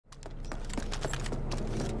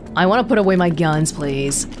I want to put away my guns,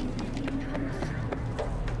 please.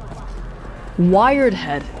 Wired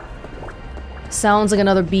head. Sounds like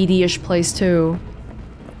another BD-ish place too.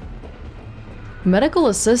 Medical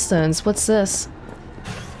assistance, what's this?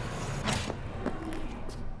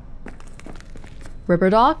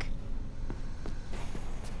 Ripperdoc?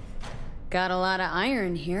 Got a lot of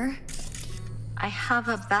iron here. I have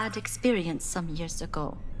a bad experience some years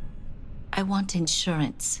ago. I want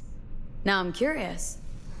insurance. Now I'm curious.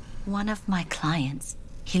 One of my clients,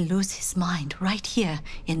 he lose his mind right here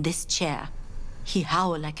in this chair. He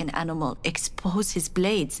howl like an animal, expose his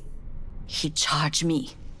blades. He charge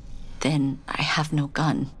me. Then I have no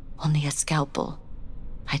gun, only a scalpel.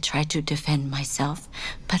 I try to defend myself,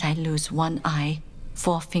 but I lose one eye,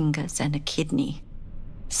 4 fingers, and a kidney.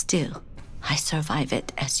 Still, I survive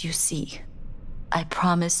it, as you see. I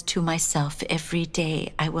promise to myself every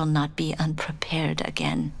day I will not be unprepared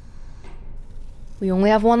again. We only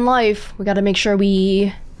have one life. We gotta make sure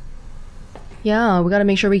we... Yeah, we gotta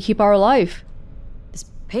make sure we keep our life. This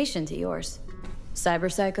patient of yours,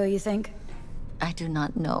 cyberpsycho, you think? I do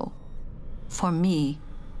not know. For me,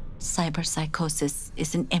 cyberpsychosis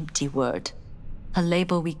is an empty word. A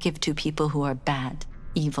label we give to people who are bad,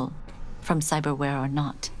 evil, from cyberware or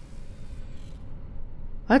not.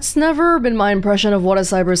 That's never been my impression of what a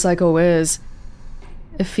cyberpsycho is.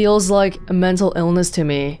 It feels like a mental illness to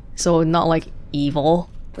me, so not like evil.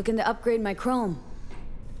 Looking to upgrade my chrome.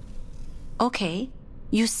 Okay,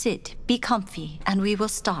 you sit, be comfy, and we will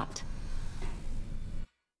start.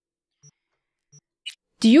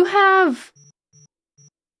 Do you have...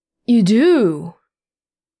 You do.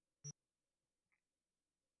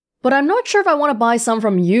 But I'm not sure if I want to buy some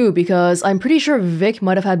from you because I'm pretty sure Vic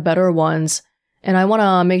might have had better ones. And I want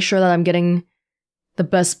to make sure that I'm getting the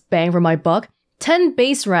best bang for my buck. 10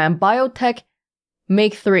 base RAM, biotech,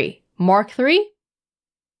 make 3. Mark 3?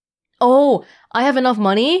 Oh, I have enough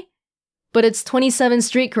money? But it's 27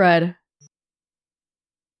 street cred.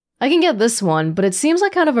 I can get this one, but it seems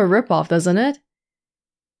like kind of a ripoff, doesn't it?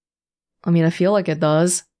 I mean, I feel like it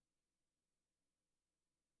does.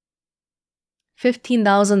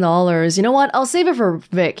 $15,000. You know what? I'll save it for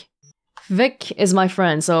Vic. Vic is my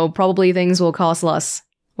friend, so probably things will cost less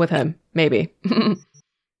with him. Maybe.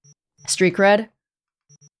 Street cred.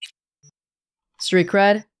 Street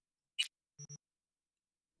cred.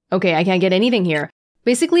 Okay, I can't get anything here.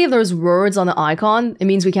 Basically, if there's words on the icon, it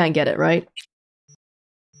means we can't get it, right?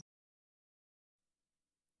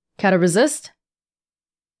 Cata resist?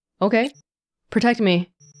 Okay. Protect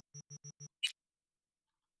me.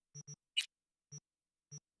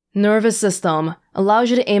 Nervous system. Allows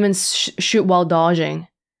you to aim and shoot while dodging.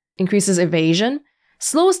 Increases evasion.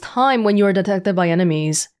 Slows time when you are detected by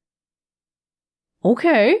enemies.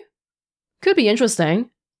 Okay. Could be interesting.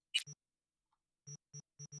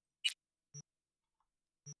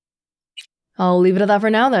 I'll leave it at that for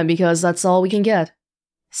now then, because that's all we can get.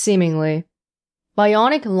 Seemingly.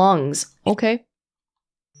 Bionic lungs. Okay.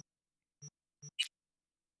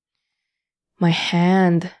 My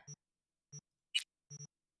hand.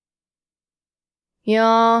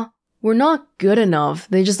 Yeah, we're not good enough.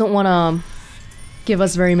 They just don't want to give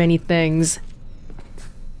us very many things.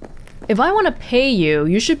 If I want to pay you,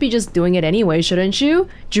 you should be just doing it anyway, shouldn't you?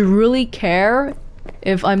 Do you really care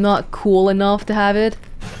if I'm not cool enough to have it?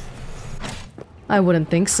 I wouldn't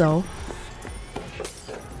think so.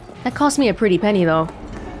 That cost me a pretty penny, though.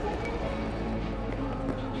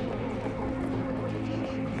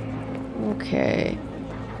 Okay.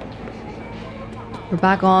 We're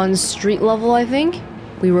back on street level, I think?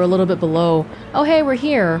 We were a little bit below. Oh, hey, we're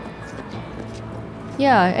here.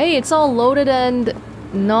 Yeah, hey, it's all loaded and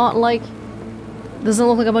not like... Doesn't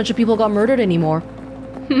look like a bunch of people got murdered anymore.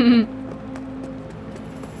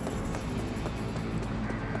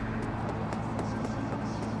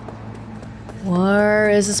 Where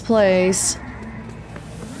is this place?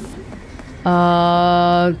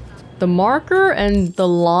 The marker and the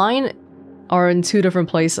line are in 2 different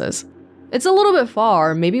places. It's a little bit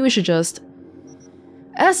far. Maybe we should just...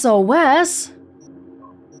 SOS?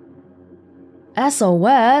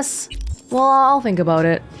 SOS? Well, I'll think about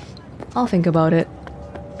it. I'll think about it.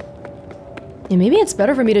 Yeah, maybe it's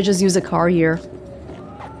better for me to just use a car here.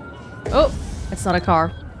 Oh, it's not a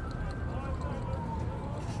car.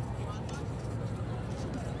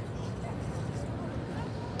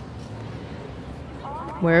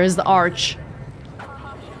 Where is the arch?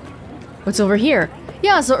 What's over here?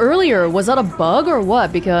 Yeah, so earlier, was that a bug or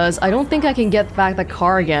what? Because I don't think I can get back the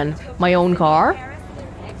car again. My own car?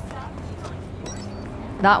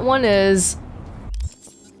 That one is...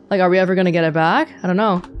 Like, are we ever gonna get it back? I don't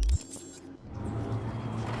know.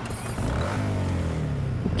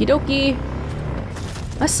 Okie dokie.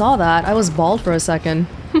 I saw that. I was bald for a second.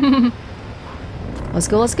 Let's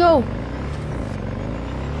go, let's go.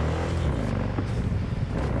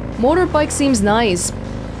 Motorbike seems nice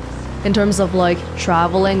in terms of like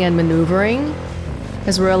traveling and maneuvering,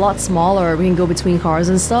 because we're a lot smaller. We can go between cars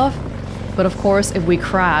and stuff. But of course, if we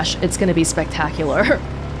crash, it's gonna be spectacular.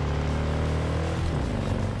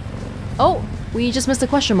 Oh, we just missed a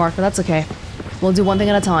question mark, but that's okay. We'll do one thing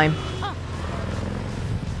at a time.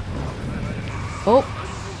 Oh.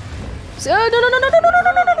 No, no, no, no, no, no,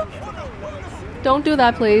 no, no, no. Don't do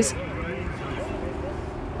that, please.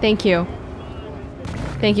 Thank you.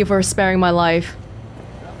 Thank you for sparing my life.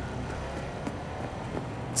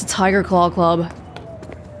 It's a Tiger Claw Club.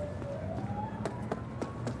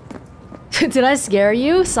 Did I scare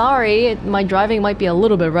you? Sorry, my driving might be a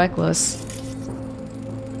little bit reckless.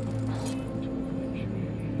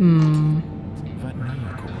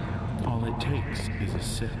 All it takes is a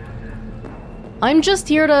sip. I'm just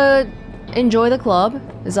here to enjoy the club.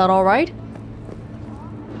 Is that alright?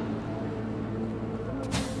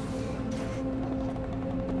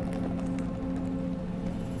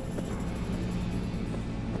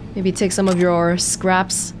 Maybe take some of your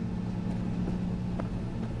scraps.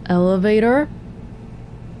 Elevator.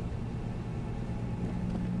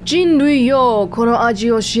 人類よ、この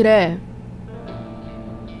味を知れ.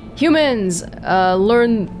 Humans,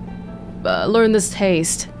 learn this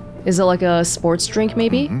taste. Is it like a sports drink,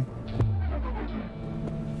 maybe?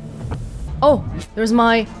 Oh, there's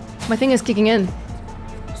my thing is kicking in.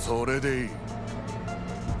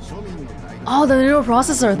 Oh, the neural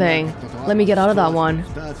processor thing. Let me get out of that one.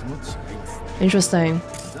 Interesting.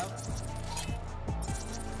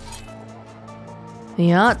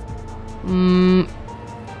 Yeah.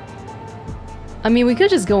 I mean, we could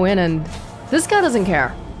just go in and... This guy doesn't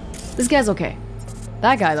care. This guy's okay.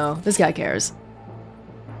 That guy, though. This guy cares.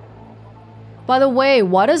 By the way,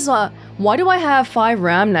 why do I have 5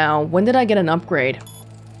 RAM now? When did I get an upgrade?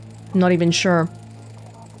 I'm not even sure.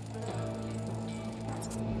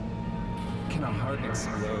 Can a heart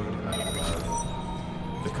explode out of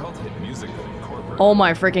love? The cult hit music in Corpo. Oh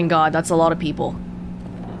my freaking god, that's a lot of people.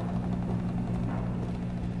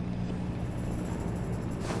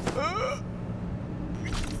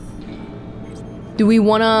 Do we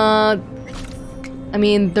wanna... I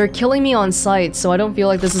mean, they're killing me on sight, so I don't feel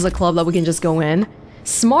like this is a club that we can just go in.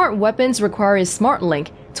 Smart weapons require a smart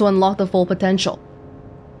link to unlock the full potential.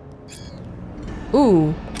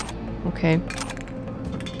 Ooh. Okay.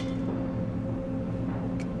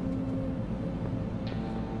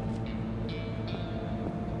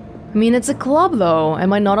 I mean, it's a club though.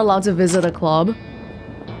 Am I not allowed to visit a club?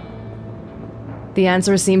 The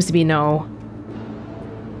answer seems to be no.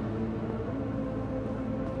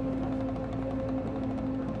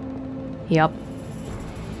 Yep.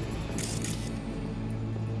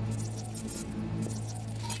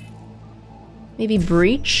 Maybe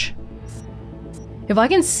breach? If I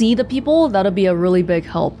can see the people, that'll be a really big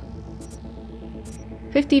help.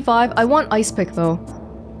 55. I want ice pick though.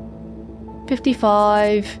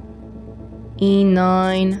 55.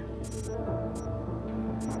 E9.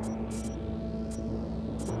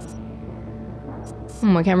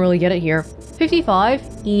 I can't really get it here. 55.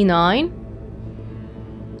 E9.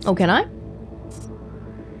 Oh, can I?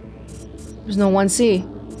 There's no 1C.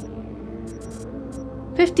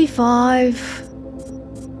 55.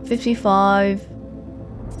 55.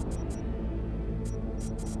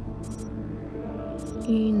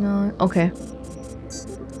 E9. Okay.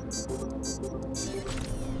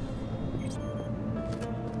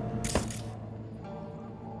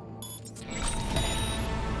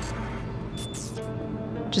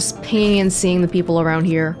 Just pinging and seeing the people around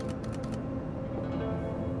here.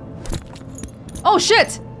 Oh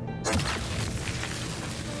shit!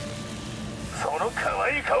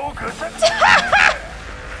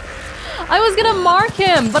 I was gonna mark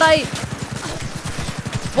him, but I...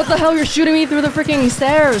 What the hell, you're shooting me through the freaking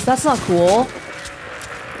stairs? That's not cool.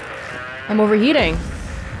 I'm overheating.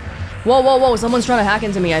 Whoa, whoa, whoa, someone's trying to hack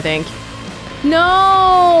into me, I think.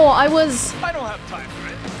 No! I don't have time for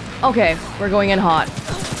it. Okay, we're going in hot.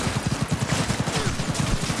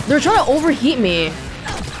 They're trying to overheat me.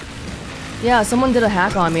 Yeah, someone did a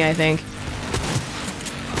hack on me, I think.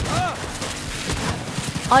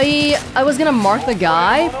 I was gonna mark the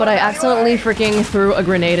guy, but I accidentally freaking threw a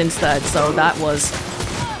grenade instead, so that was...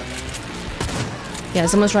 Yeah,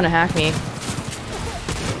 someone's trying to hack me.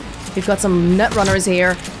 We've got some net runners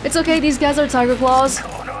here. It's okay, these guys are Tiger Claws.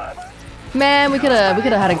 Man, we could've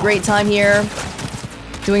had a great time here.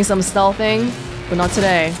 Doing some stealthing, but not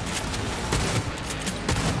today.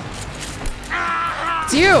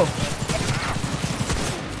 It's you!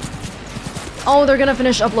 Oh, they're gonna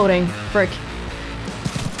finish uploading. Frick.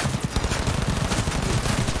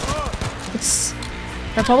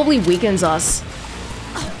 That probably weakens us.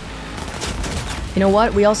 You know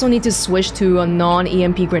what? We also need to switch to a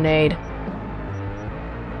non-EMP grenade.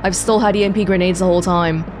 I've still had EMP grenades the whole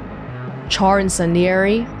time. Char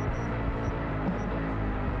incendiary.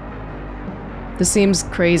 This seems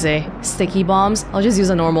crazy. Sticky bombs? I'll just use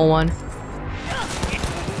a normal one.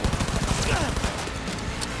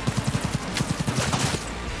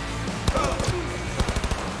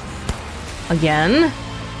 Again?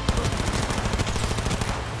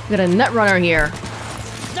 We got a net runner here.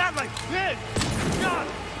 Not like this! God,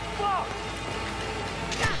 fuck!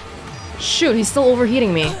 Shoot, he's still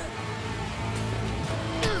overheating me.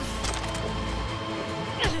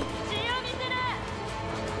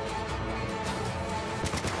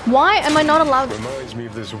 Why am I not allowed? Reminds me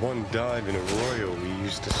of this one dive in Arroyo we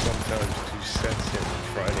used to sometimes do sets in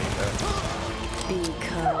Friday night.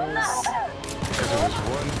 Because... Because it was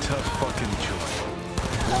one tough fucking joint.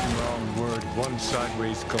 One wrong word, one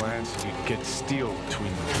sideways glance, and you'd get steel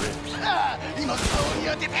between the ribs.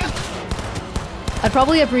 I'd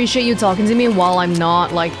probably appreciate you talking to me while I'm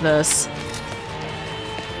not like this.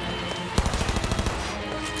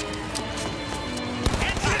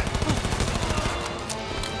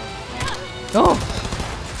 Oh!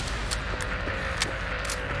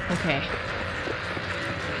 Okay.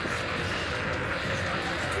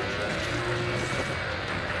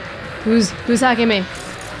 Who's hacking me?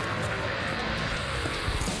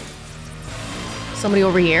 Somebody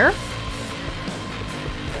over here?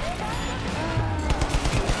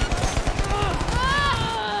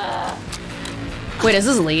 Wait, is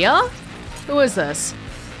this Leah? Who is this?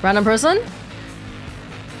 Random person?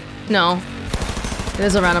 No. It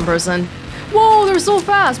is a random person. Whoa, they're so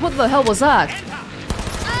fast! What the hell was that?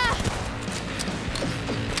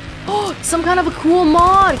 Oh, some kind of a cool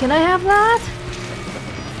mod! Can I have that?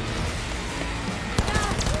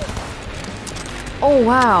 Oh,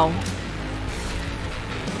 wow.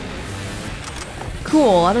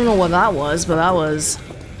 Cool, I don't know what that was, but that was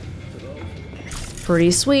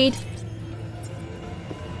pretty sweet.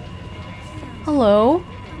 Hello?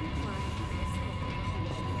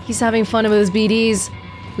 He's having fun with his BDs.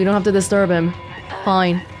 We don't have to disturb him.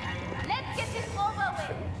 Fine.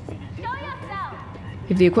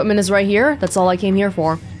 If the equipment is right here, that's all I came here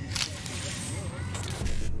for.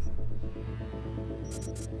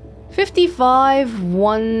 55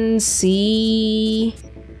 1C.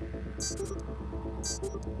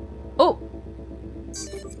 Oh!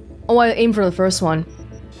 Oh, I aimed for the first one.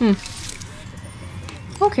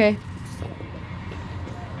 Okay.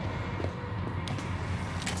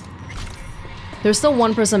 There's still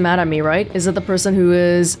one person mad at me, right? Is it the person who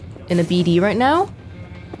is in a BD right now?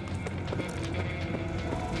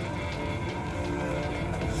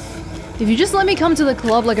 If you just let me come to the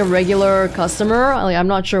club like a regular customer, like, I'm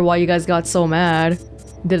not sure why you guys got so mad.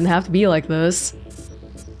 It didn't have to be like this.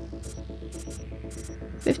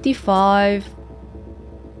 55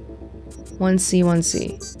 1C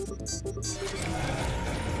 1C.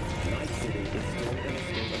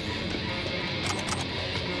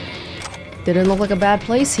 Didn't look like a bad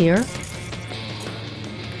place here.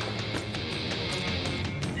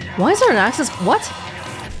 Why is there an access? What?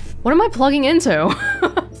 What am I plugging into?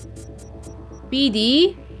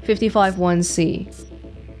 BD 55 1C.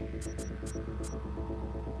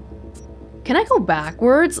 Can I go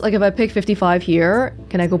backwards? Like if I pick 55 here,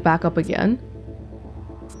 can I go back up again?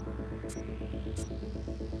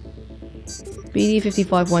 BD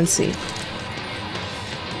 55 1C.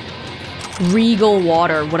 Regal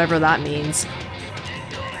water, whatever that means.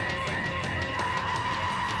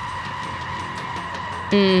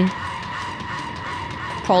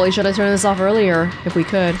 Probably should have turned this off earlier, if we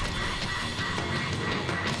could.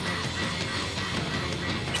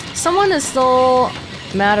 Someone is still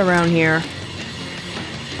mad around here.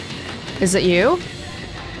 Is it you?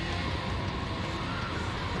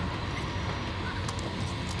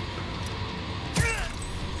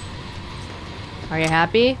 Are you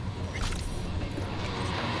happy?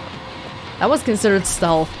 That was considered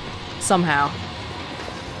stealth, somehow.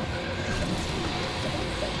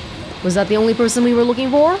 Was that the only person we were looking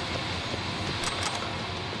for?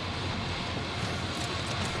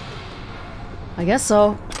 I guess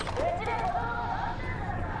so.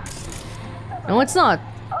 No, it's not.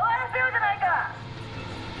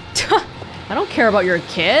 I don't care about your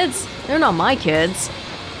kids. They're not my kids.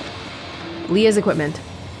 Leah's equipment.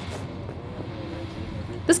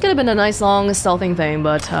 This could have been a nice long stealthing thing,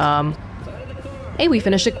 but hey, we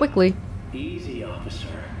finished it quickly. Easy, officer.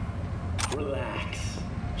 Relax.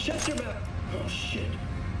 Shut your mouth. Oh, shit.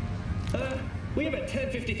 We have a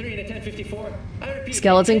 1053 and a 1054. I repeat,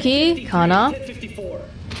 Skeleton key, Kana. 1054.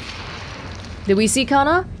 Did we see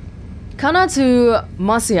Kana? Kana to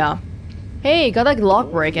Masya. Hey, got that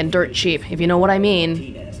lock break and dirt cheap, if you know what I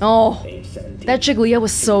mean. Oh, that chick Leah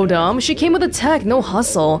was so dumb. She came with a tech, no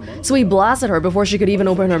hustle. So he blasted her before she could even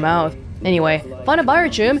open her mouth. Anyway, find a buyer,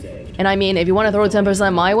 Chum. And I mean, if you want to throw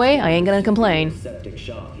 10% my way, I ain't gonna complain.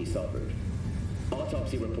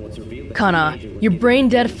 Kana, you brain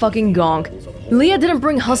dead fucking gonk. Leah didn't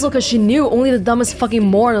bring hustle cause she knew only the dumbest fucking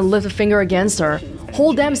moron would lift a finger against her.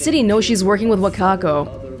 Whole damn city knows she's working with Wakako.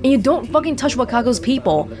 And you don't fucking touch Wakako's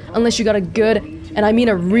people unless you got a good, and I mean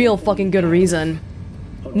a real fucking good reason.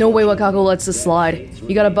 No way Wakako lets this slide.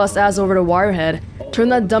 You gotta bust ass over to Wirehead. Turn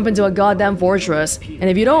that dump into a goddamn fortress. And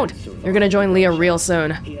if you don't, you're gonna join Leah real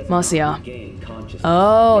soon. Masya.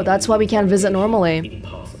 Oh, that's why we can't visit normally.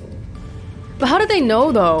 But how did they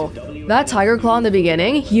know though? That tiger claw in the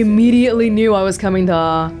beginning, he immediately knew I was coming to...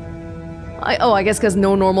 I guess because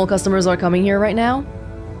no normal customers are coming here right now?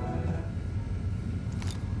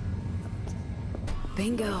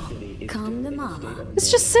 Bingo. Come to mama. It's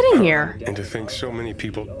just sitting here. And to think so many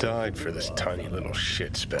people died for this tiny little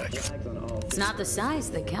shit speck. It's not the size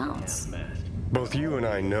that counts. Both you and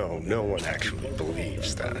I know no one actually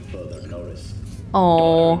believes that.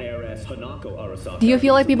 Oh. Do you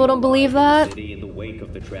feel like people don't believe that? In the wake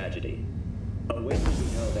of the tragedy. A wake will be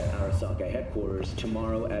held at Arasaka headquarters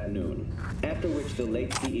tomorrow at noon. After which the late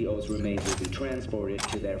CEO's remains will be transported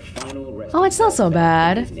to their final resting Oh, it's not so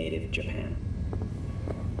bad. in native Japan.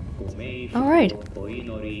 Alright.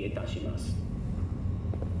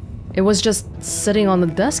 It was just sitting on the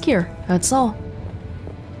desk here, that's all.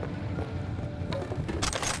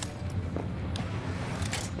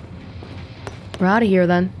 We're out of here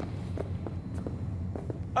then.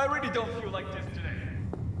 I really don't feel like this today.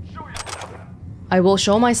 Show yourself. I will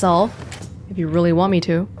show myself, if you really want me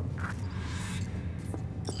to.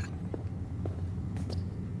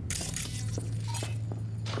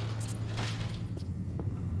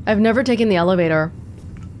 I've never taken the elevator.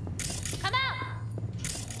 Come out.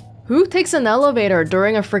 Who takes an elevator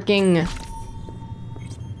during a freaking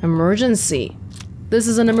emergency? This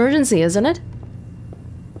is an emergency, isn't it?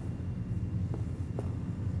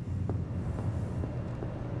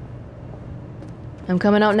 I'm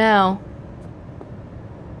coming out now.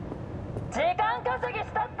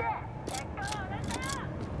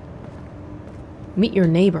 Meet your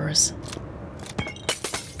neighbors.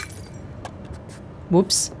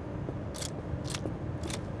 Whoops.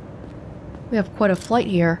 We have quite a flight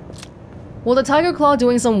here. Well, the tiger claw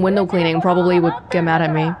doing some window cleaning probably would get mad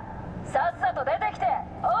at me.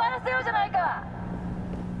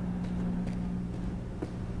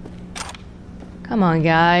 Come on,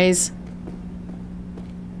 guys.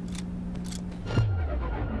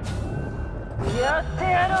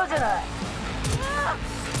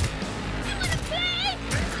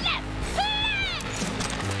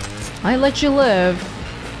 I let you live.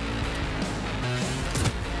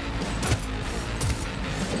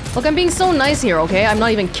 Look, I'm being so nice here, okay? I'm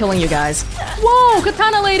not even killing you guys. Whoa,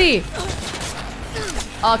 katana lady!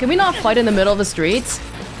 Can we not fight in the middle of the streets?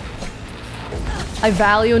 I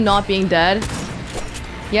value not being dead.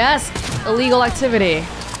 Yes, illegal activity.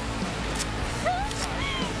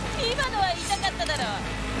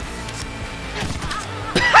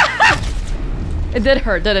 It did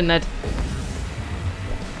hurt, didn't it?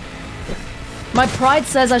 My pride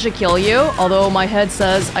says I should kill you, although my head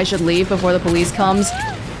says I should leave before the police comes.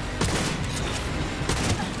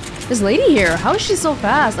 This lady here, how is she so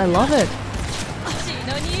fast? I love it.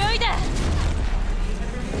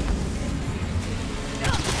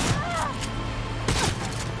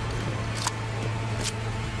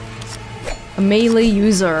 A melee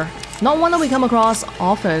user. Not one that we come across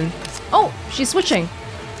often. Oh, she's switching.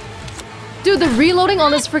 Dude, the reloading on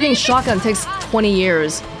this freaking shotgun takes 20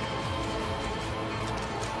 years.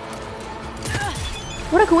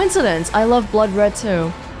 What a coincidence. I love Blood Red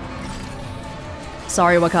too.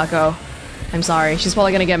 Sorry, Wakako. I'm sorry. She's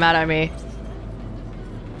probably gonna get mad at me.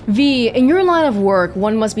 V, in your line of work,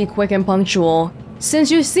 one must be quick and punctual.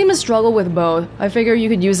 Since you seem to struggle with both, I figure you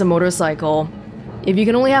could use a motorcycle. If you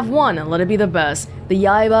can only have one, let it be the best. The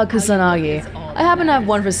Yaiba Kusanagi. I happen to have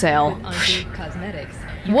one for sale.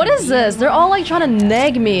 What is this? They're all like trying to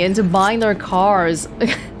nag me into buying their cars.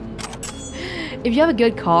 If you have a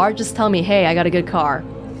good car, just tell me, hey, I got a good car.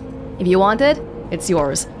 If you want it, it's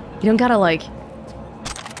yours. You don't gotta like...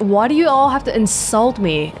 Why do you all have to insult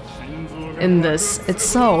me in this? It's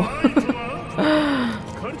so...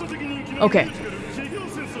 Okay.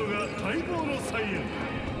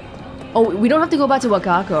 Oh, we don't have to go back to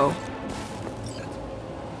Wakako.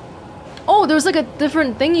 Oh, there's like a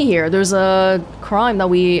different thingy here. There's a crime that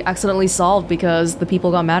we accidentally solved because the people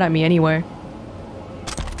got mad at me anyway.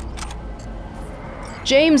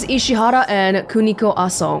 James Ishihara and Kuniko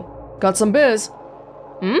Aso. Got some biz.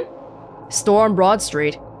 Hmm? Store on Broad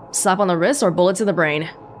Street. Slap on the wrist or bullet to the brain?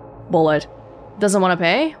 Bullet. Doesn't want to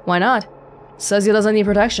pay? Why not? Says he doesn't need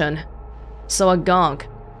protection. So a gonk.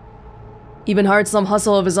 Even hired some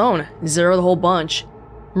hustle of his own. Zero the whole bunch.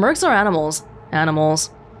 Mercs are animals.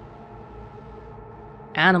 Animals.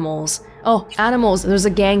 Animals. Oh, animals. There's a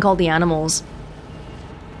gang called the Animals.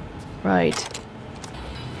 Right.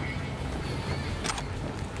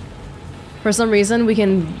 For some reason, we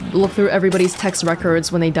can look through everybody's text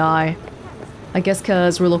records when they die. I guess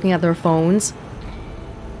because we're looking at their phones.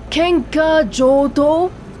 Kenka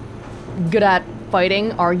Jodo? Good at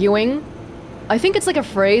fighting, arguing. I think it's like a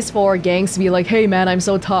phrase for gangs to be like, hey man, I'm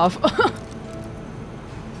so tough.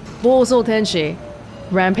 Bozo Tenshi.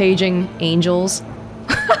 Rampaging angels.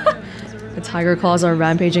 The tiger claws are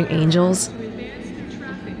rampaging angels.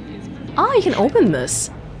 Ah, you can open this.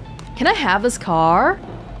 Can I have this car?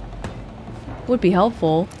 Would be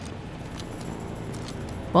helpful.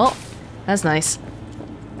 Well, that's nice.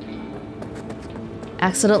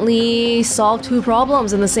 Accidentally solved 2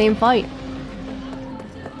 problems in the same fight.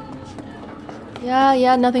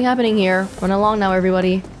 Yeah, nothing happening here. Run along now,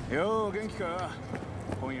 everybody.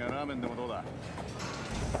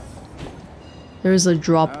 There's a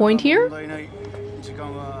drop point here?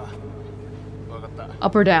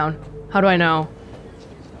 Up or down? How do I know?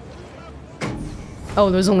 Oh,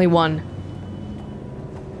 there's only one.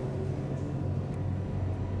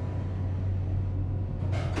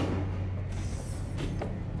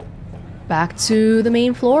 Back to the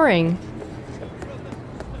main flooring.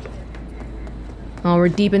 Oh, we're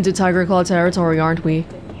deep into Tiger Claw territory, aren't we?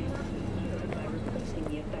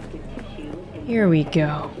 Here we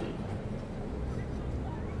go.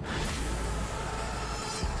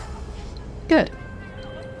 Good.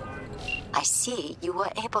 I see you were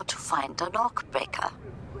able to find the lock breaker.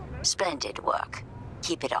 Splendid work.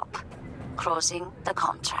 Keep it up. Closing the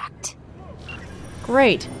contract.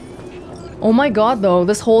 Great. Oh my god though,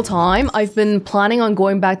 this whole time I've been planning on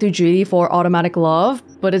going back to Judy for automatic love,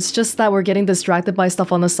 but it's just that we're getting distracted by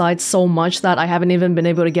stuff on the side so much that I haven't even been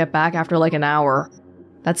able to get back after like an hour.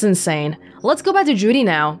 That's insane. Let's go back to Judy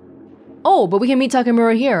now. Oh, but we can meet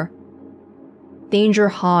Takemura here. Danger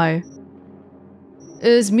high.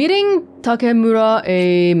 Is meeting Takemura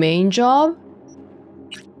a main job?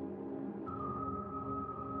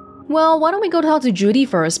 Well, why don't we go talk to Judy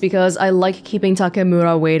first, because I like keeping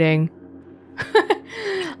Takemura waiting.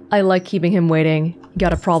 I like keeping him waiting. You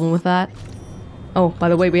got a problem with that? Oh, by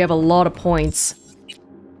the way, we have a lot of points.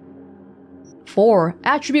 4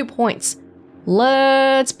 attribute points.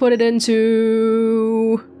 Let's put it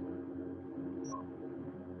into...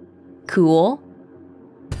 Cool.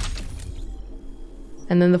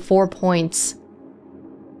 And then the 4 points.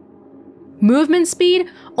 Movement speed?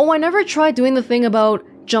 Oh, I never tried doing the thing about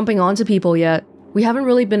jumping onto people yet. We haven't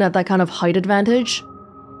really been at that kind of height advantage.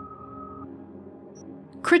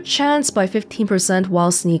 Crit chance by 15%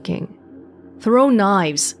 while sneaking. Throw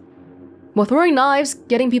knives. Well, throwing knives,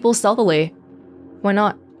 getting people stealthily. Why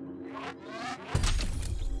not?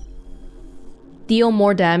 Deal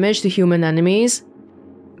more damage to human enemies.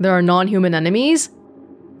 There are non-human enemies?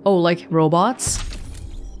 Oh, like robots?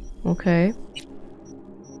 Okay.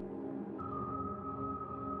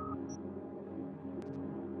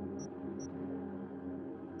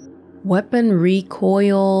 Weapon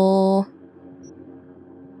recoil...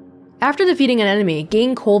 After defeating an enemy,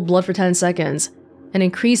 gain cold blood for 10 seconds, and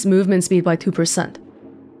increase movement speed by 2%.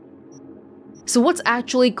 So what's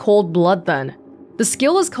actually cold blood then? The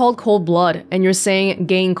skill is called cold blood, and you're saying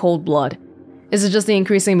gain cold blood. Is it just the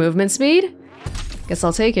increasing movement speed? Guess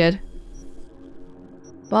I'll take it.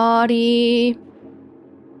 Body...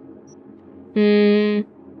 Right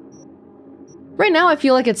now I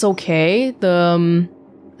feel like it's okay.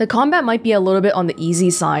 The combat might be a little bit on the easy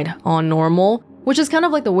side on normal. Which is kind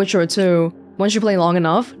of like The Witcher 2. Once you play long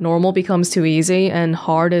enough, normal becomes too easy and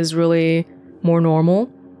hard is really more normal.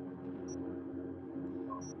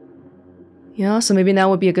 Yeah, so maybe now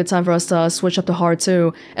would be a good time for us to switch up to hard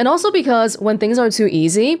too. And also because when things are too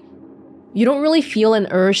easy, you don't really feel an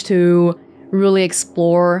urge to really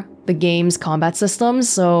explore the game's combat systems.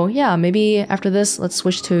 So yeah, maybe after this, let's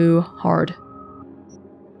switch to hard.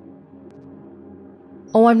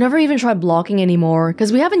 Oh, I've never even tried blocking anymore,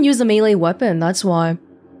 because we haven't used a melee weapon, that's why.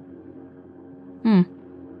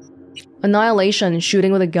 Annihilation,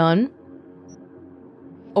 shooting with a gun.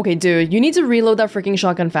 Okay, dude, you need to reload that freaking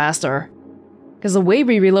shotgun faster. Because the way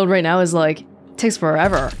we reload right now is like, takes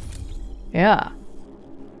forever. Yeah.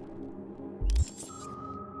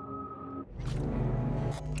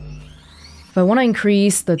 If I want to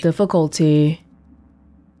increase the difficulty,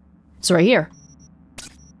 it's right here.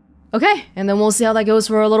 Okay, and then we'll see how that goes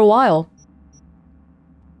for a little while.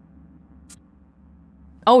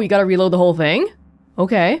 Oh, you gotta reload the whole thing?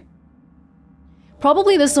 Okay.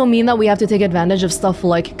 Probably this will mean that we have to take advantage of stuff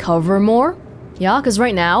like cover more. Yeah, because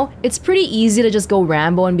right now, it's pretty easy to just go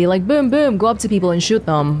Rambo and be like, boom, boom, go up to people and shoot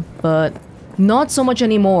them. But not so much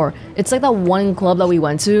anymore. It's like that one club that we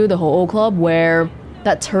went to, the Ho-Oh Club, where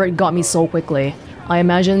that turret got me so quickly. I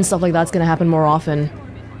imagine stuff like that's gonna happen more often.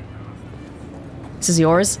 This is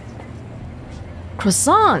yours?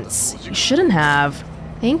 Croissants! You shouldn't have.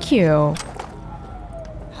 Thank you.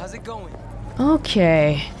 How's it going?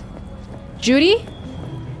 Okay. Judy?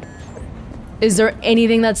 Is there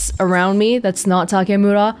anything that's around me that's not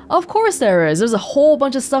Takemura? Of course there is. There's a whole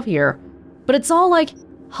bunch of stuff here. But it's all like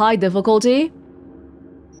high difficulty.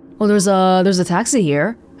 Oh, there's a taxi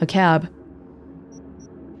here. A cab.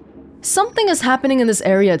 Something is happening in this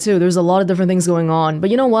area too. There's a lot of different things going on.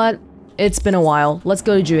 But you know what? It's been a while. Let's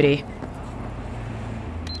go to Judy.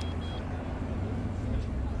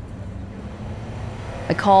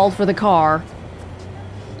 I called for the car.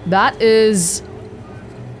 That is...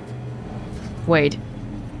 Wait.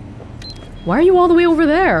 Why are you all the way over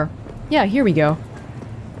there? Yeah, here we go.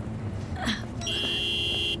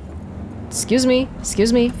 Excuse me.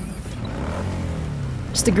 Excuse me.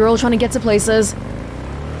 Just a girl trying to get to places.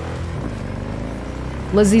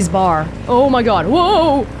 Lizzie's bar. Oh my god.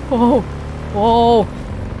 Whoa! Whoa! Whoa!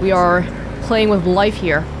 We are playing with life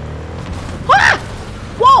here. Ah!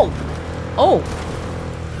 Whoa! Oh!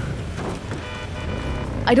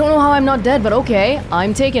 I don't know how I'm not dead, but okay.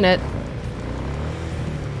 I'm taking it.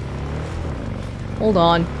 Hold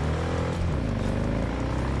on.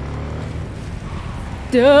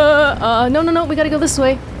 Duh! No, we gotta go this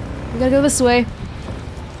way. We gotta go this way.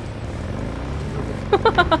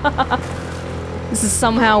 This is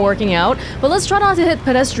somehow working out. But let's try not to hit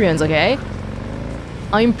pedestrians, okay?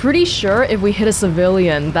 I'm pretty sure if we hit a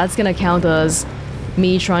civilian, that's gonna count as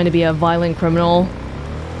me trying to be a violent criminal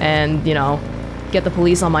and, you know, get the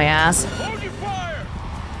police on my ass. Hold your fire!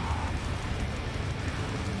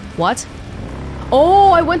 What?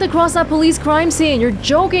 Oh, I went across that police crime scene. You're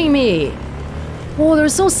joking me. Oh, they're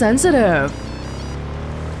so sensitive.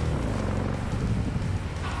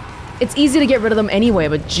 It's easy to get rid of them anyway,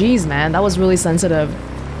 but geez, man, that was really sensitive.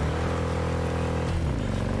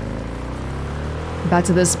 Back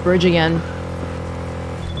to this bridge again.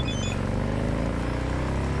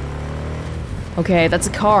 Okay, that's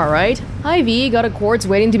a car, right? Hi V, got a quartz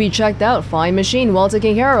waiting to be checked out. Fine machine, well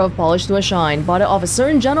taken care of, polished to a shine. Bought it off a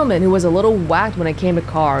certain gentleman who was a little whacked when it came to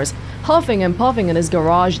cars. Huffing and puffing in his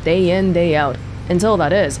garage day in, day out. Until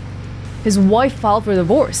that is. His wife filed for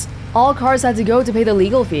divorce. All cars had to go to pay the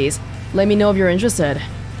legal fees. Let me know if you're interested.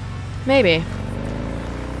 Maybe.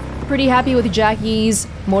 Pretty happy with Jackie's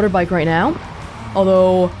motorbike right now.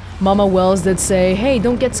 Although, Mama Wells did say, hey,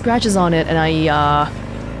 don't get scratches on it, and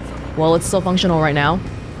well, it's still functional right now.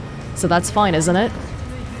 So that's fine, isn't it?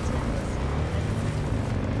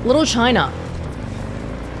 Little China.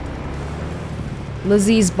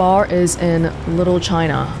 Lizzie's bar is in Little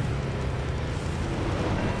China.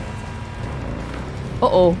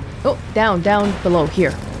 Uh-oh. Oh, down below,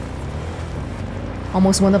 here.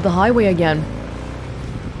 Almost went up the highway again.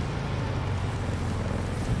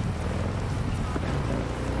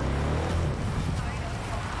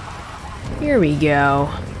 Here we go.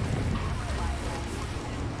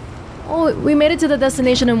 Oh, we made it to the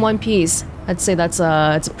destination in one piece. I'd say it's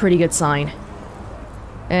a pretty good sign.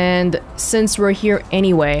 And since we're here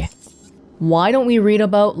anyway, why don't we read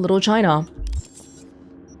about Little China?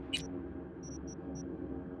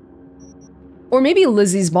 Or maybe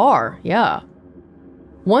Lizzie's bar, yeah.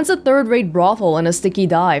 Once a third-rate brothel and a sticky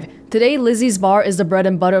dive, today Lizzie's bar is the bread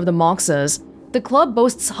and butter of the Moxes. The club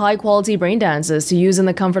boasts high-quality brain dances to use in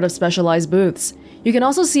the comfort of specialized booths. You can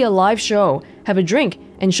also see a live show, have a drink,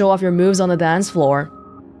 and show off your moves on the dance floor.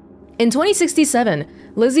 In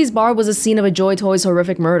 2067, Lizzie's bar was the scene of a Joy Toy's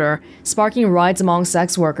horrific murder, sparking riots among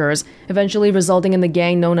sex workers, eventually resulting in the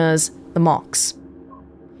gang known as the Mox.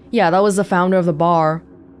 Yeah, that was the founder of the bar.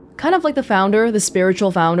 Kind of like the founder, the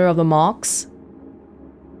spiritual founder of the Mox.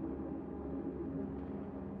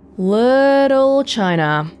 Little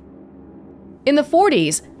China. In the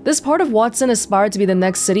 40s, this part of Watson aspired to be the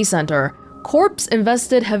next city center. Corpo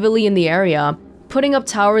invested heavily in the area, putting up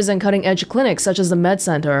towers and cutting-edge clinics such as the Med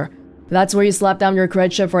Center. That's where you slap down your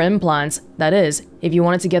cred chip for implants, that is, if you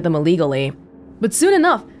wanted to get them illegally. But soon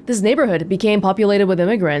enough, this neighborhood became populated with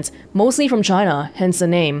immigrants, mostly from China, hence the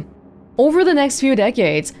name. Over the next few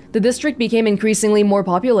decades, the district became increasingly more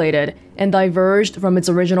populated and diverged from its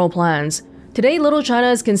original plans. Today, Little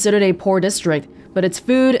China is considered a poor district, but its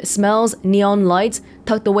food, smells, neon lights,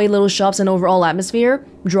 tucked away little shops and overall atmosphere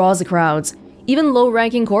draws the crowds. Even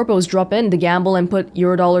low-ranking corpos drop in to gamble and put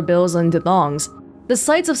Eurodollar bills into thongs. The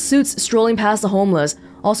sights of suits strolling past the homeless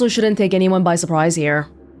also shouldn't take anyone by surprise here.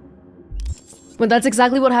 But that's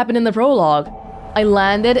exactly what happened in the prologue. I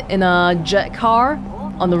landed in a jet car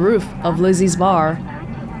on the roof of Lizzie's bar,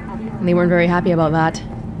 and they weren't very happy about that.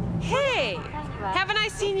 Hey! Haven't I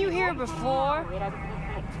seen you here before?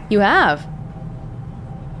 You have?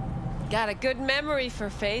 Got a good memory for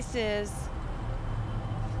faces.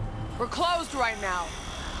 We're closed right now.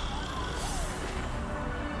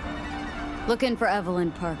 Looking for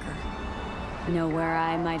Evelyn Parker. Know where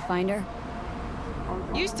I might find her?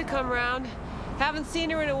 Used to come around. Haven't seen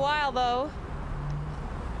her in a while, though.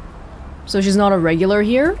 So she's not a regular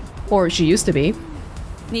here? Or she used to be.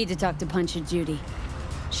 Need to talk to Punch and Judy.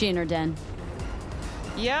 She in her den.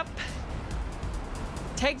 Yep.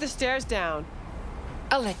 Take the stairs down.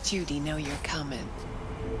 I'll let Judy know you're coming.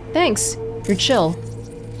 Thanks. You're chill.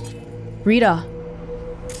 Rita.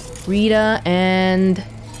 Rita and...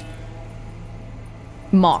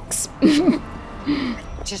 Mox.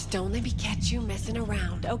 Just don't let me catch you messing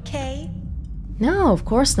around, okay? No, of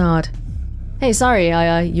course not. Hey, sorry,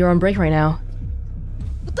 you're on break right now.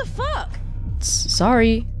 What the fuck?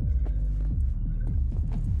 Sorry.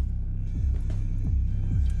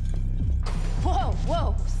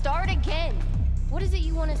 Whoa, start again. What is it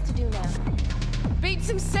you want us to do now? Beat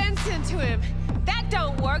some sense into him. That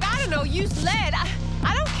don't work. I don't know, use lead.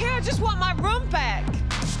 I don't care, I just want my room back.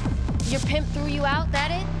 Your pimp threw you out,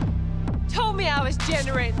 that it? Told me I was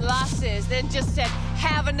generating losses, then just said,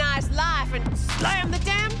 have a nice life, and slammed the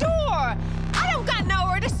damn door. I don't got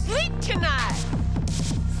nowhere to sleep tonight.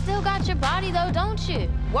 Still got your body though, don't you?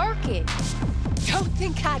 Work it. Don't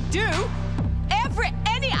think I do. Every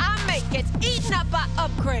any I make gets eaten up by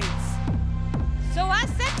upgrades. So I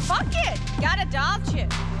said, fuck it. Got a doll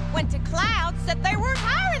chip. Went to Cloud, said they weren't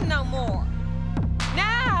hiring no more.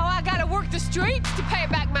 Now I gotta work the streets to pay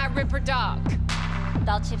back my Ripperdoc.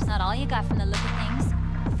 Doll chip's not all you got from the look of things.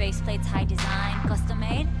 Faceplate's high design, custom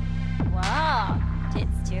made. Wow,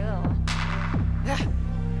 tits too.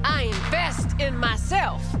 I invest in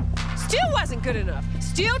myself. Still wasn't good enough.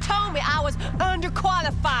 Still told me I was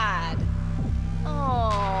underqualified.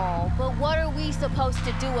 Oh, but what are we supposed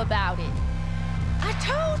to do about it? I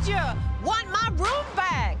told you, want my room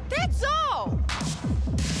back. That's all.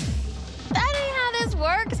 That ain't how this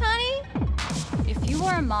works, honey. If you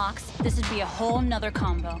were a Mox, this would be a whole nother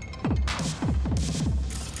combo.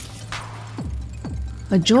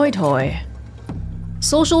 A joy toy.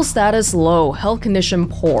 Social status low, health condition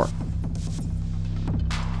poor.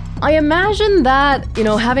 I imagine that,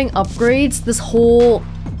 having upgrades, this whole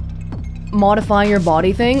modifying your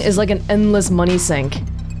body thing is like an endless money sink.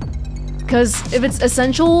 Because if it's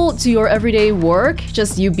essential to your everyday work,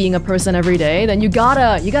 just you being a person every day, then you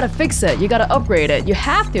gotta fix it, you gotta upgrade it, you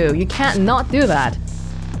have to, you can't not do that.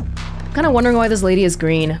 I'm kinda wondering why this lady is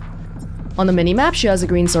green. On the minimap, she has a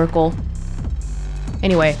green circle.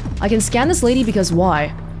 Anyway, I can scan this lady because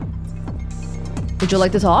why? Would you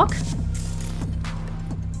like to talk?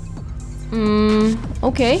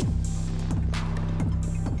 Okay.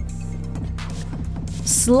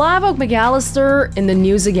 Slavoj McAllister in the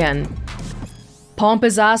news again.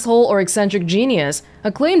 Pompous asshole or eccentric genius,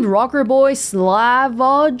 acclaimed rocker boy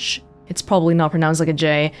Slavoj, it's probably not pronounced like a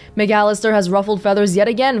J, McAllister has ruffled feathers yet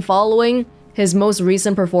again following his most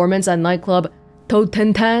recent performance at nightclub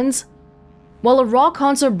Totentans. While a rock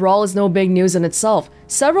concert brawl is no big news in itself,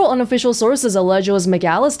 several unofficial sources allege it was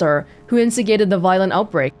McAllister who instigated the violent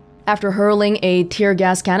outbreak after hurling a tear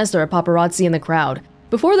gas canister at paparazzi in the crowd.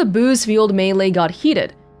 Before the booze-fueled melee got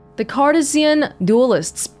heated, the Cardassian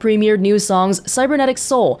duelists premiered new songs Cybernetic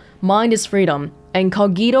Soul, Mind is Freedom, and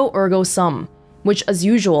Cogito Ergo Sum, which as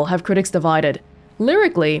usual have critics divided.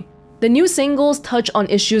 Lyrically, the new singles touch on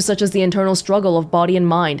issues such as the internal struggle of body and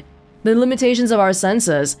mind, the limitations of our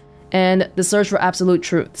senses, and the search for absolute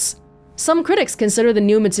truths. Some critics consider the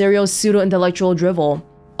new material pseudo-intellectual drivel.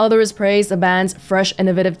 Others praise the band's fresh,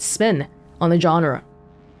 innovative spin on the genre.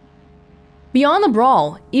 Beyond the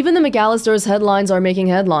brawl, even the McAllisters' headlines are making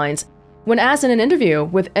headlines. When asked in an interview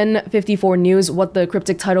with N54 News what the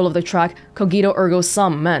cryptic title of the track Cogito Ergo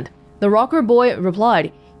Sum meant, the rocker boy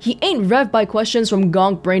replied, "He ain't revved by questions from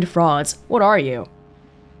gonk-brained frauds. What are you?"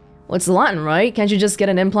 Well, it's Latin, right? Can't you just get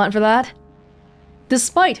an implant for that?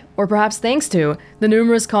 Despite, or perhaps thanks to, the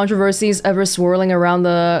numerous controversies ever swirling around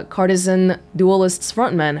the Cardassian duelists'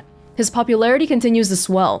 frontman, his popularity continues to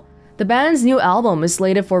swell. The band's new album is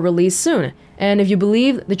slated for release soon, and if you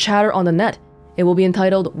believe the chatter on the net, it will be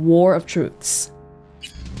entitled War of Truths.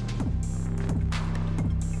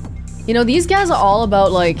 You know, these guys are all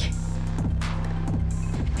about like...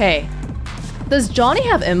 Hey, does Johnny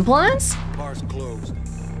have implants? Bar's closed.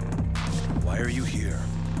 Why are you here?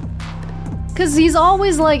 Cause he's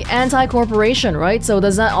always like anti-corporation, right? So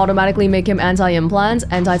does that automatically make him anti-implants,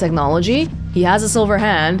 anti-technology? He has a silver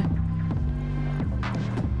hand.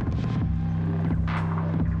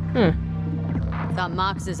 Thought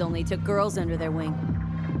Moxes only took girls under their wing.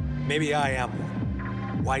 Maybe I am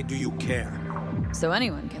one. Why do you care? So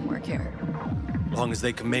anyone can work here. Long as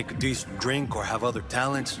they can make a decent drink or have other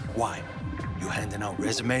talents, why? You handing out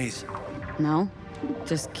resumes? No,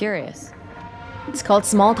 just curious. It's called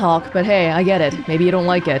small talk, but hey, I get it. Maybe you don't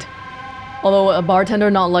like it. Although a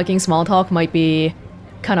bartender not liking small talk might be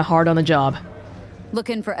kind of hard on the job.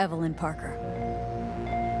 Looking for Evelyn Parker.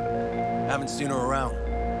 Haven't seen her around.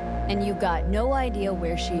 And you got no idea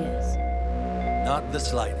where she is? Not the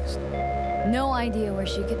slightest. No idea where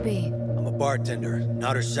she could be? I'm a bartender,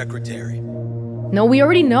 not her secretary. No, we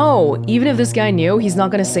already know. Even if this guy knew, he's not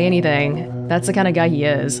gonna say anything. That's the kind of guy he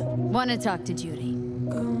is. Want to talk to Judy?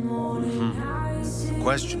 The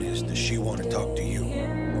question is, does she want to talk to you?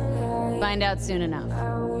 Find out soon enough.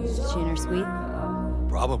 Is she in her suite?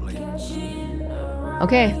 Probably.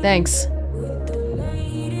 Okay, thanks.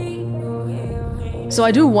 So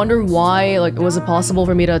I do wonder why, like, was it possible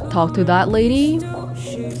for me to talk to that lady?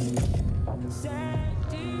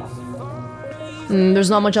 There's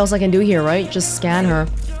not much else I can do here, right? Just scan her.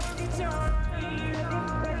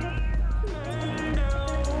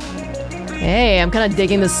 Hey, I'm kind of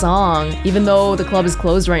digging this song, even though the club is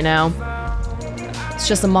closed right now. It's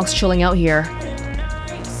just the monks chilling out here.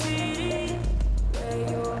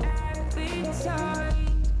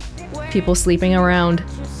 People sleeping around.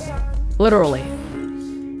 Literally.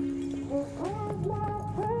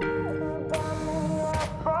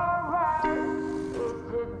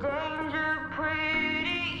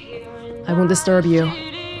 I won't disturb you.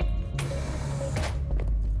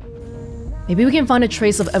 Maybe we can find a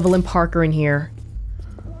trace of Evelyn Parker in here.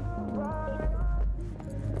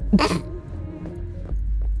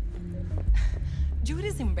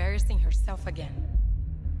 Judy's embarrassing herself again.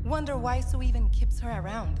 Wonder why Sue even keeps her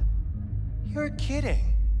around. You're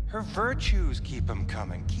kidding. Her virtues keep them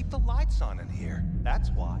coming. Keep the lights on in here.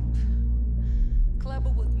 That's why.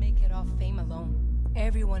 Club would make it off fame alone.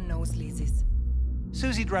 Everyone knows Lizzie's.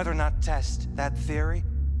 Susie'd rather not test that theory.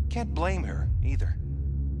 Can't blame her, either.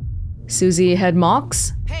 Susie head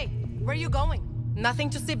mocks? Hey, where you going? Nothing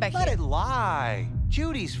to see back here. Let it lie.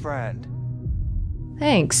 Judy's friend.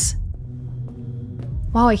 Thanks.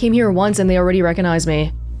 Wow, I came here once and they already recognized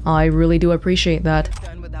me. I really do appreciate that.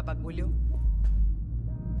 Done with that bagulho?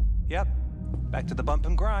 Yep. Back to the bump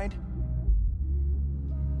and grind.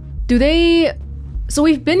 Do they... So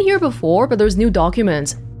we've been here before, but there's new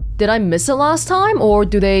documents. Did I miss it last time, or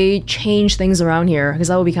do they change things around here? Because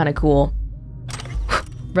that would be kind of cool.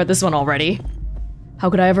 Read this one already.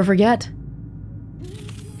 How could I ever forget?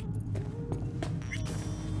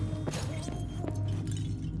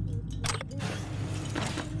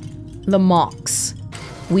 The Mocks.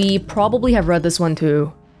 We probably have read this one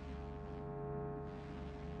too.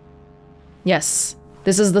 Yes,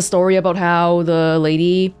 this is the story about how the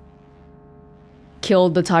lady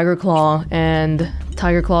killed the Tiger Claw and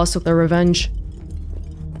Tiger Claws took their revenge.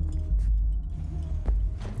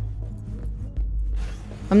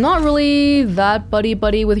 I'm not really that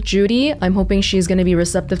buddy-buddy with Judy. I'm hoping she's gonna be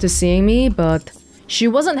receptive to seeing me, but she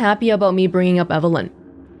wasn't happy about me bringing up Evelyn.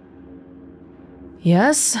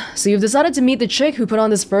 Yes, so you've decided to meet the chick who put on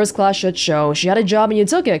this first-class shit show. She had a job and you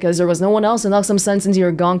took it because there was no one else to knock some sense into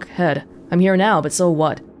your gonk head. I'm here now, but so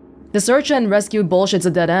what? The search and rescue bullshit's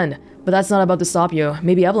a dead end, but that's not about to stop you.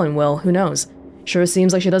 Maybe Evelyn will, who knows? Sure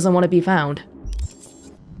seems like she doesn't want to be found.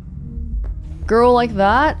 Girl like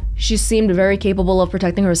that? She seemed very capable of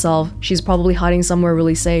protecting herself. She's probably hiding somewhere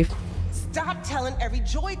really safe. Stop telling every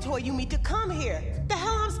joy toy you meet to come here. The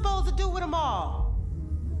hell I'm supposed to do with them all?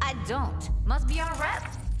 I don't. Must be our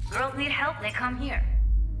reps. Girls need help, they come here.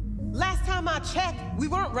 Last time I checked, we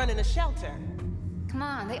weren't running a shelter. Come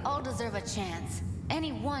on, they all deserve a chance.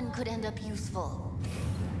 Any one could end up useful.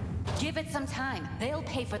 Give it some time. They'll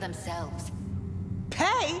pay for themselves.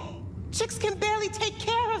 Pay? Chicks can barely take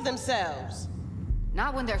care of themselves.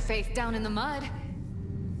 Not when they're face down in the mud.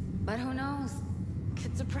 But who knows?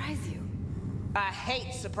 Could surprise you. I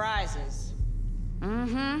hate surprises.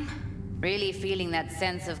 Mm-hmm. Really feeling that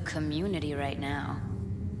sense of community right now.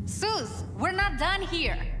 Sus, we're not done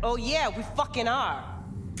here. Oh yeah, we fucking are.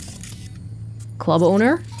 Club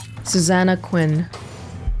owner? Susanna Quinn.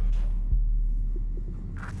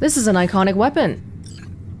 This is an iconic weapon.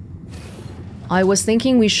 I was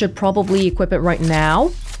thinking we should probably equip it right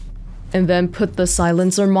now and then put the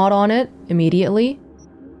silencer mod on it immediately.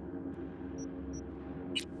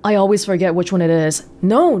 I always forget which one it is.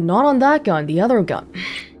 No, not on that gun, the other gun.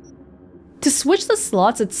 To switch the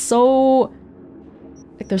slots, it's so...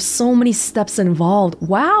 like, there's so many steps involved.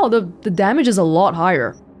 Wow, the damage is a lot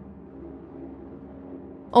higher.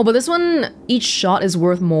 Oh, but this one, each shot is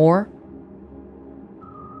worth more.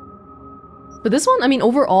 But this one, I mean,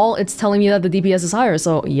 overall, it's telling me that the DPS is higher,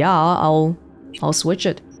 so yeah, I'll switch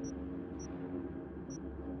it.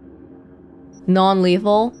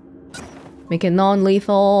 Non-lethal. Make it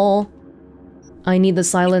non-lethal. I need the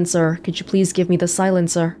silencer. Could you please give me the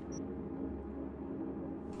silencer?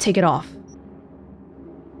 Take it off.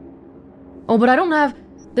 Oh, but I don't have...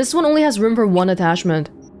 this one only has room for one attachment.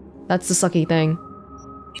 That's the sucky thing.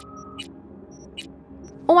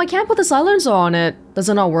 Oh, I can't put the silencer on it. Does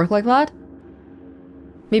it not work like that?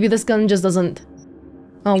 Maybe this gun just doesn't...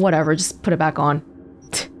 oh, whatever. Just put it back on.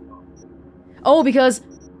 Oh, because...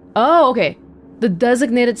 oh, okay. The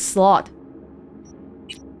designated slot.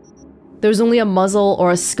 There's only a muzzle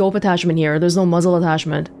or a scope attachment here. There's no muzzle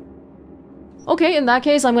attachment. Okay, in that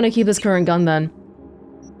case, I'm gonna keep this current gun then.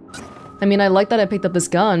 I mean, I like that I picked up this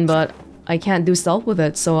gun, but I can't do stealth with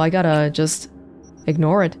it, so I gotta just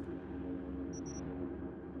ignore it.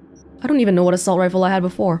 I don't even know what assault rifle I had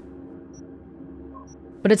before.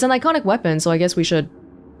 But it's an iconic weapon, so I guess we should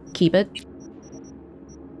keep it.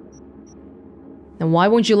 And why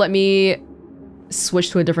won't you let me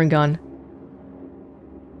switch to a different gun?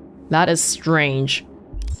 That is strange.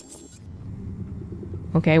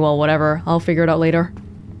 Okay, well, whatever. I'll figure it out later.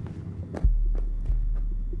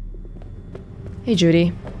 Hey,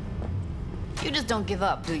 Judy. You just don't give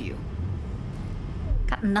up, do you?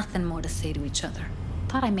 Got nothing more to say to each other.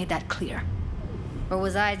 Thought I made that clear. Or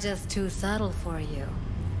was I just too subtle for you?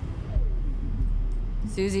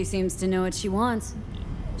 Susie seems to know what she wants.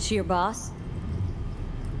 She your boss?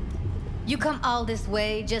 You come all this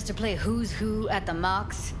way just to play who's who at the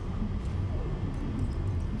mocks?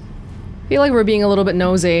 I feel like we're being a little bit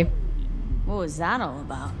nosy. What was that all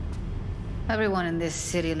about? Everyone in this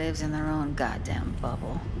city lives in their own goddamn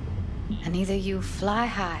bubble. And either you fly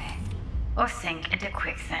high or sink into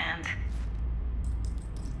quicksand.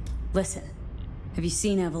 Listen, have you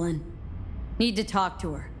seen Evelyn? Need to talk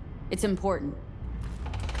to her. It's important.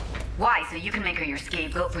 Why? So you can make her your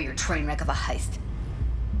scapegoat for your train wreck of a heist?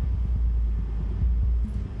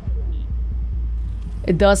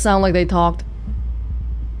 It does sound like they talked.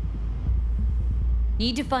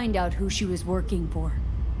 Need to find out who she was working for.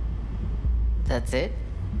 That's it?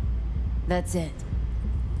 That's it.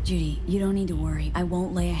 Judy, you don't need to worry. I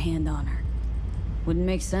won't lay a hand on her. Wouldn't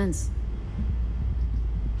make sense.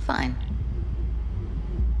 Fine.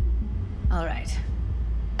 All right.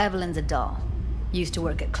 Evelyn's a doll. Used to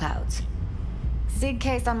work at Clouds. Sig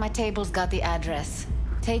case on my table's got the address.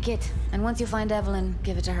 Take it, and once you find Evelyn,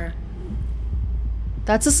 give it to her.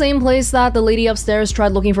 That's the same place that the lady upstairs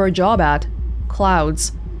tried looking for a job at.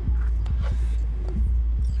 Clouds.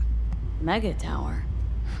 Mega tower.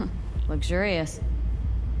 Luxurious.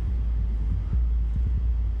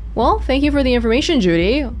 Well, thank you for the information,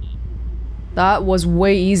 Judy. That was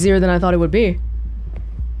way easier than I thought it would be.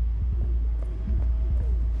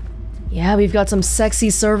 Yeah, we've got some sexy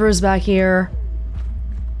servers back here.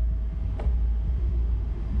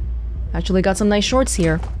 Actually got some nice shorts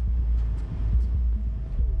here.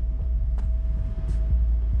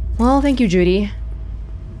 Well, thank you, Judy.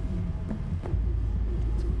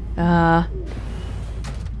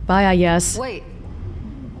 Bye, I guess. Wait.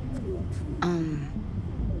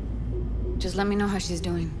 Just let me know how she's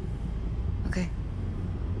doing. Okay?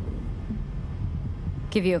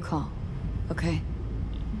 Give you a call. Okay.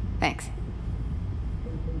 Thanks.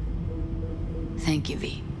 Thank you,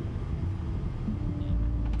 V.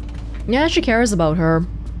 Yeah, she cares about her.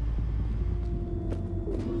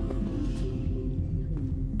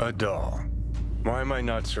 A doll. Why am I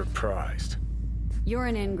not surprised? You're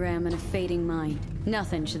an engram and a fading mind.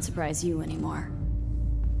 Nothing should surprise you anymore.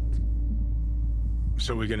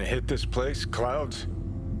 So we gonna hit this place, Clouds?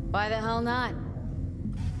 Why the hell not?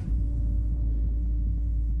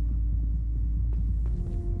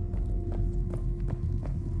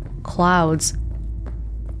 Clouds.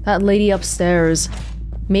 That lady upstairs.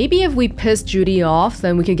 Maybe if we piss Judy off,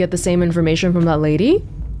 then we could get the same information from that lady?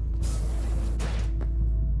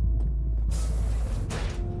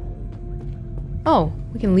 Oh,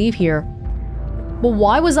 we can leave here. But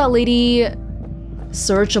why was that lady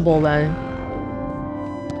searchable then?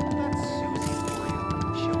 That's Susie for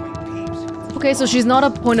you, showing Okay, so she's not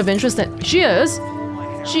a point of interest. She is,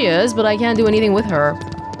 but I can't do anything with her.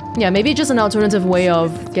 Yeah, maybe just an alternative way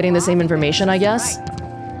of getting the same information, I guess.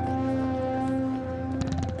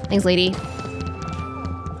 Thanks, lady.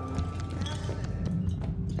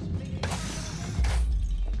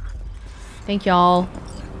 Thank y'all.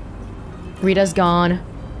 Rita's gone.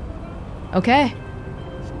 Okay.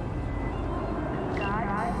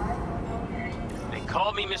 They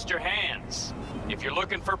call me Mr. Hands. If you're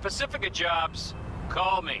looking for Pacifica jobs,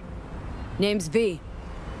 call me. Name's V.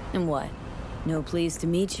 And what? No pleased to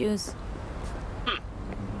meet yous?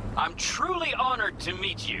 I'm truly honored to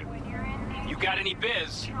meet you. You got any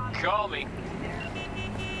biz, call me.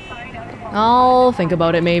 I'll think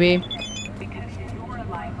about it, maybe.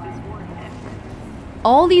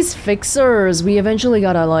 All these fixers, we eventually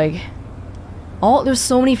gotta, like... there's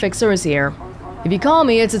so many fixers here. If you call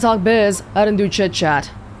me, it's to talk biz. I don't do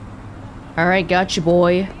chit-chat. Alright, got you,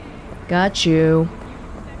 boy. Got you.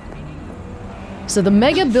 So the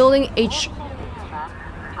mega building H...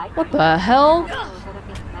 What the hell?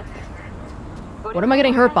 What am I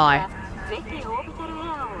getting hurt by?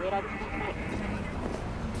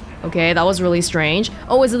 Okay, that was really strange.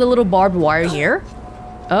 Oh, is it the little barbed wire here?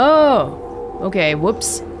 Oh. Okay,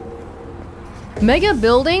 whoops. Mega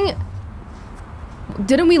building?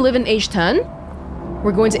 Didn't we live in H10?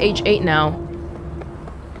 We're going to H8 now.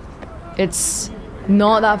 It's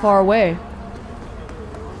not that far away.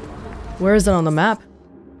 Where is it on the map?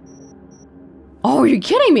 Oh, are you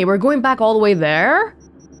kidding me? We're going back all the way there?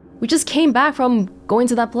 We just came back from going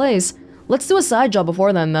to that place. Let's do a side job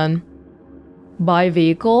before then. Buy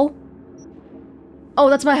vehicle. Oh,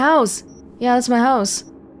 that's my house. Yeah, that's my house.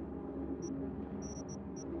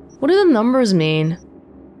 What do the numbers mean?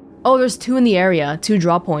 Oh, there's 2 in the area. 2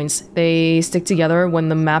 drop points. They stick together when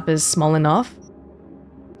the map is small enough.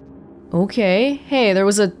 Okay. Hey, there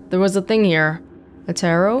was a thing here. A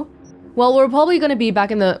tarot? Well, we're probably gonna be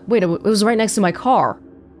back in the... Wait, it was right next to my car.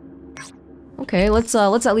 Okay, let's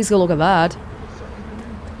at least go look at that.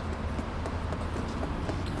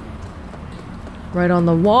 Right on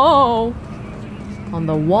the wall. On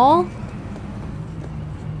the wall.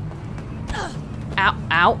 Ow,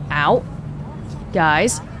 ow, ow.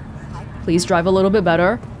 Guys, please drive a little bit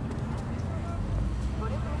better.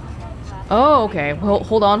 Oh, okay.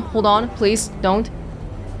 Hold on, please, don't.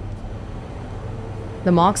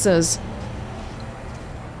 The Moxes.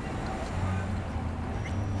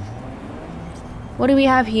 What do we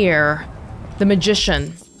have here? The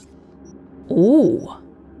Magician. Ooh.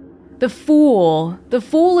 The Fool. The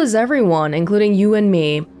Fool is everyone, including you and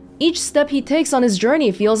me. Each step he takes on his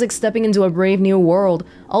journey feels like stepping into a brave new world.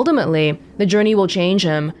 Ultimately, the journey will change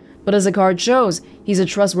him. But as the card shows, he's a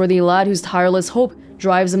trustworthy lad whose tireless hope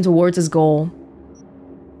drives him towards his goal.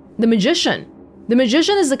 The Magician. The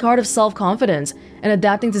Magician is the card of self-confidence and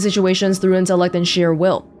adapting to situations through intellect and sheer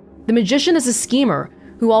will. The Magician is a schemer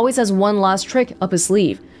who always has one last trick up his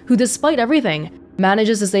sleeve, who despite everything,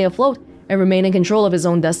 manages to stay afloat and remain in control of his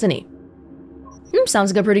own destiny.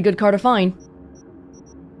 Sounds like a pretty good card to find.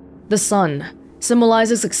 The Sun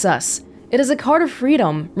symbolizes success. It is a card of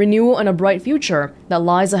freedom, renewal, and a bright future that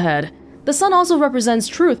lies ahead. The Sun also represents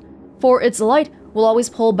truth, for its light will always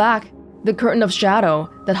pull back the curtain of shadow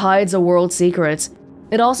that hides a world's secrets.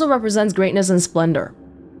 It also represents greatness and splendor.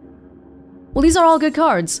 Well, these are all good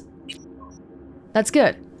cards. That's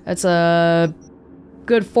good. That's a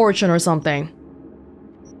good fortune or something.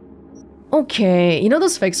 Okay, you know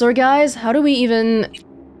those fixer guys? How do we even...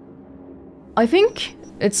 I think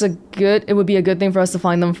it would be a good thing for us to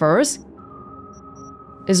find them first.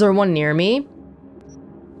 Is there one near me?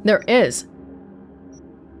 There is.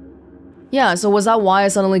 Yeah, so was that why I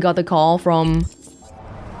suddenly got the call from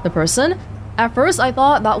the person? At first, I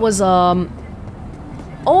thought that was, oh,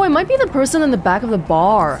 it might be the person in the back of the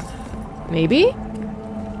bar. Maybe?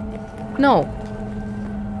 No.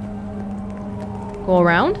 Go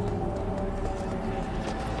around?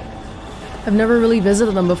 I've never really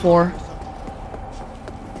visited them before.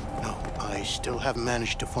 No, I still haven't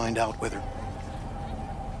managed to find out whether...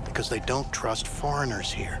 Because they don't trust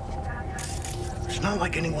foreigners here. It's not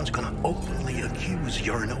like anyone's gonna openly accuse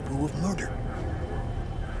Yorinobu of murder.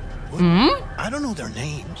 Well, I don't know their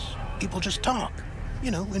names. People just talk.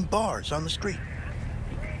 You know, in bars on the street.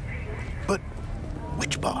 But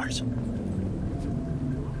which bars?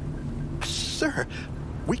 Sir,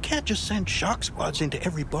 we can't just send shock squads into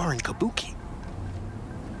every bar in Kabuki.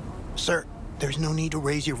 Sir, there's no need to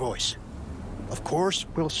raise your voice. Of course,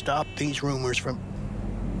 we'll stop these rumors from...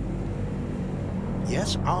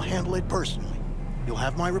 Yes, I'll handle it personally. You'll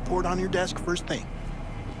have my report on your desk first thing.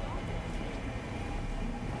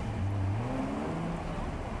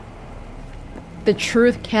 The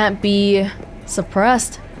truth can't be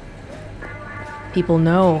suppressed. People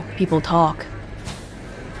know, people talk.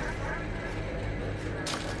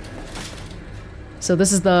 So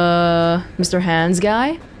this is the Mr. Hands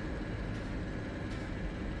guy.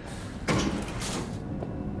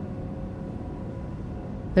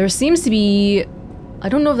 There seems to be... I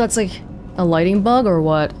don't know if that's like a lighting bug or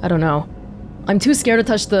what. I don't know. I'm too scared to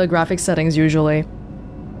touch the graphics settings usually.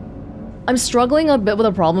 I'm struggling a bit with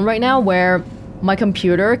a problem right now where my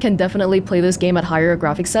computer can definitely play this game at higher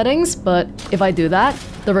graphics settings, but if I do that,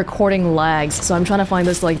 the recording lags. So I'm trying to find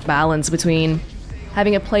this like balance between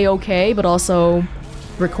having it play okay, but also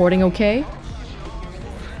recording okay.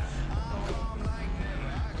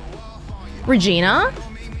 Regina?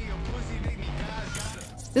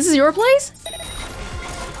 This is your place?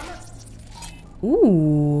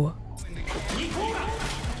 Ooh.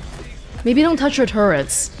 Maybe don't touch her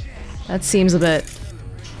turrets. That seems a bit...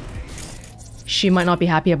 She might not be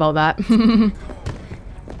happy about that.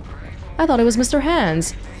 I thought it was Mr.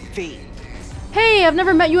 Hands. Hey, I've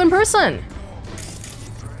never met you in person!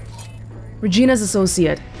 Regina's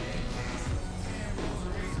associate.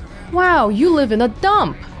 Wow, you live in a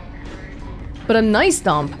dump! But a nice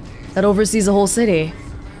dump that oversees the whole city.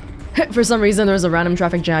 For some reason, there's a random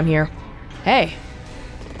traffic jam here. Hey.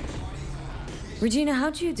 Regina,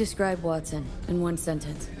 how'd you describe Watson in one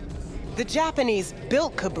sentence? The Japanese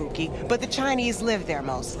built Kabuki, but the Chinese live there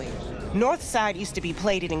mostly. North side used to be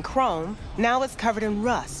plated in chrome, now it's covered in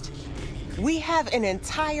rust. We have an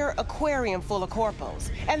entire aquarium full of corpos,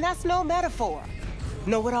 and that's no metaphor.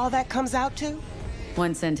 Know what all that comes out to?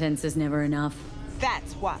 One sentence is never enough.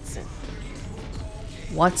 That's Watson.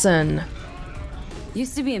 Watson.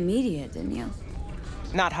 Used to be immediate, didn't you?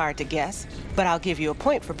 Not hard to guess, but I'll give you a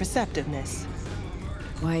point for perceptiveness.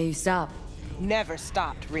 Why you stop? Never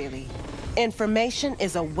stopped, really. Information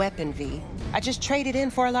is a weapon, V. I just traded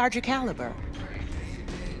in for a larger caliber.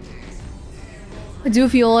 I do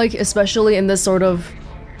feel like, especially in this sort of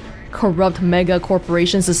corrupt mega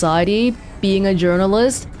corporation society, being a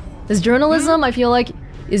journalist, this journalism, I feel like,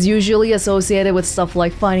 is usually associated with stuff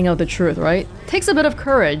like finding out the truth, right? Takes a bit of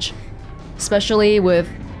courage. Especially with,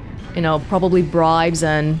 you know, probably bribes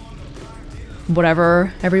and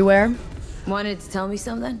whatever everywhere. Wanted to tell me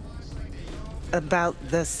something? About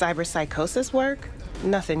the cyberpsychosis work?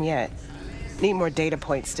 Nothing yet. Need more data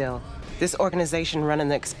points still. This organization running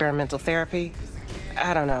the experimental therapy?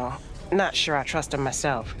 I don't know. Not sure I trust them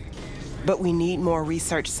myself. But we need more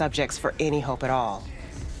research subjects for any hope at all.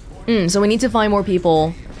 So we need to find more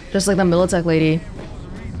people, just like the Militech lady.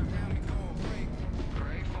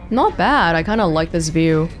 Not bad, I kinda like this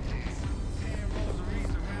view.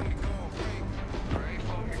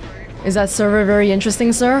 Is that server very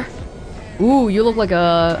interesting, sir? Ooh, you look like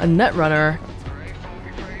a netrunner.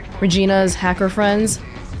 Regina's hacker friends.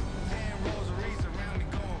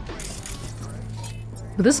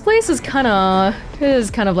 But this place is kind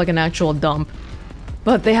of like an actual dump.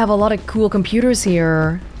 But they have a lot of cool computers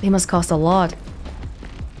here. They must cost a lot.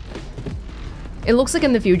 It looks like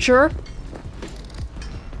in the future,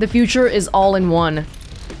 the future is all in one.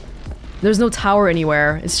 There's no tower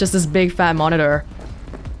anywhere. It's just this big fat monitor.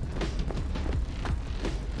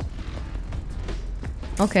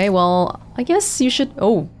 Okay, well, I guess you should...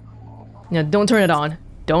 Oh. Yeah, don't turn it on.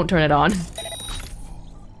 Don't turn it on.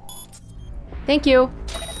 Thank you.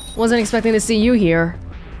 Wasn't expecting to see you here.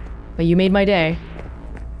 But you made my day.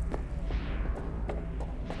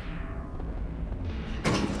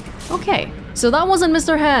 Okay, so that wasn't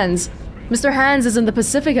Mr. Hands. Mr. Hands is in the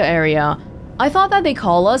Pacifica area. I thought that they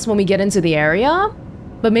call us when we get into the area,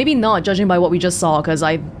 but maybe not, judging by what we just saw, because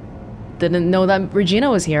I didn't know that Regina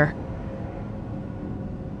was here.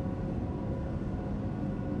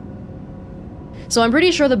 So I'm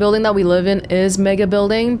pretty sure the building that we live in is Mega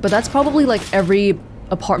Building, but that's probably like every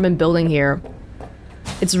apartment building here.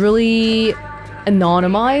 It's really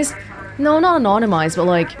anonymized. No, not anonymized, but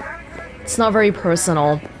like, it's not very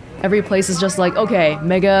personal. Every place is just like, okay,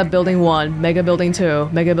 Mega Building 1, Mega Building 2,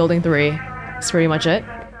 Mega Building 3. That's pretty much it.